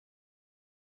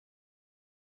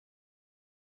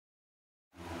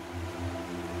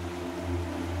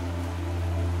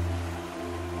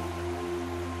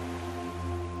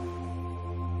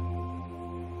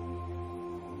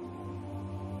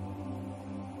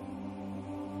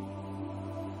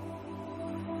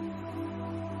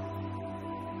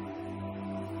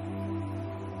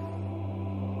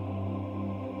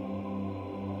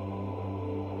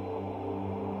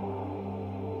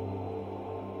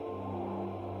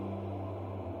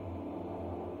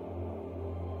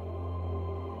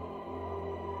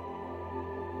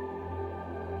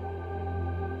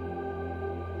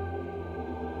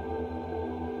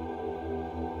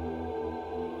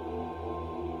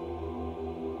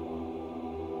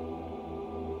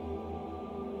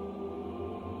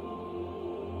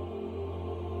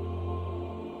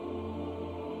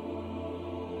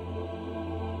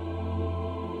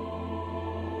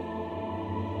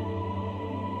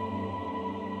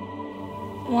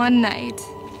One night,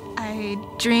 I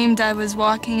dreamed I was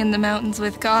walking in the mountains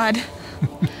with God.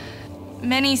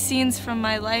 Many scenes from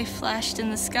my life flashed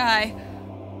in the sky.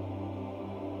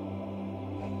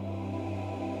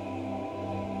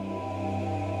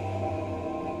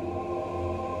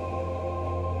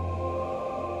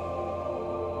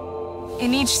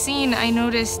 In each scene, I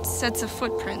noticed sets of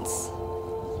footprints.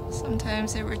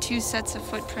 Sometimes there were 2 sets of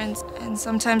footprints, and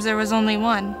sometimes there was only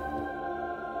 1.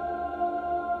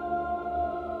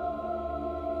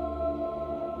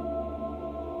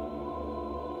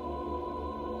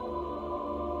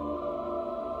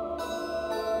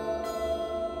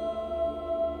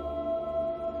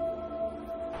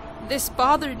 This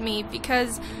bothered me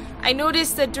because I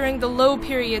noticed that during the low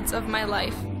periods of my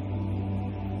life,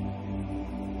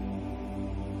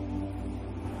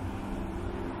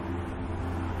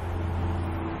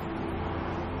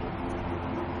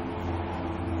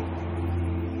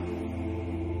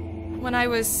 when I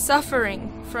was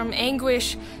suffering from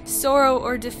anguish, sorrow,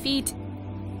 or defeat,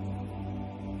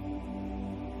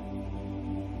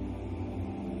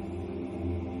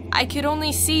 I could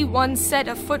only see 1 set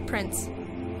of footprints.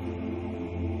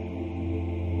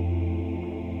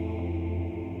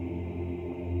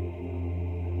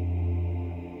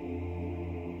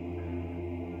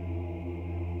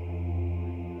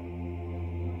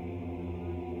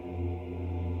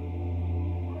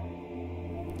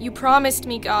 You promised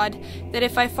me, God, that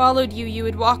if I followed you, you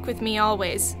would walk with me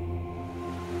always.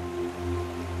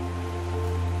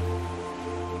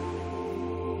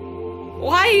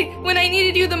 Why, when I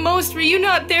needed you the most, were you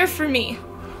not there for me?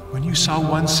 When you saw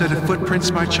 1 set of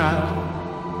footprints, my child,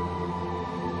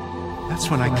 that's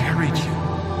when I carried you.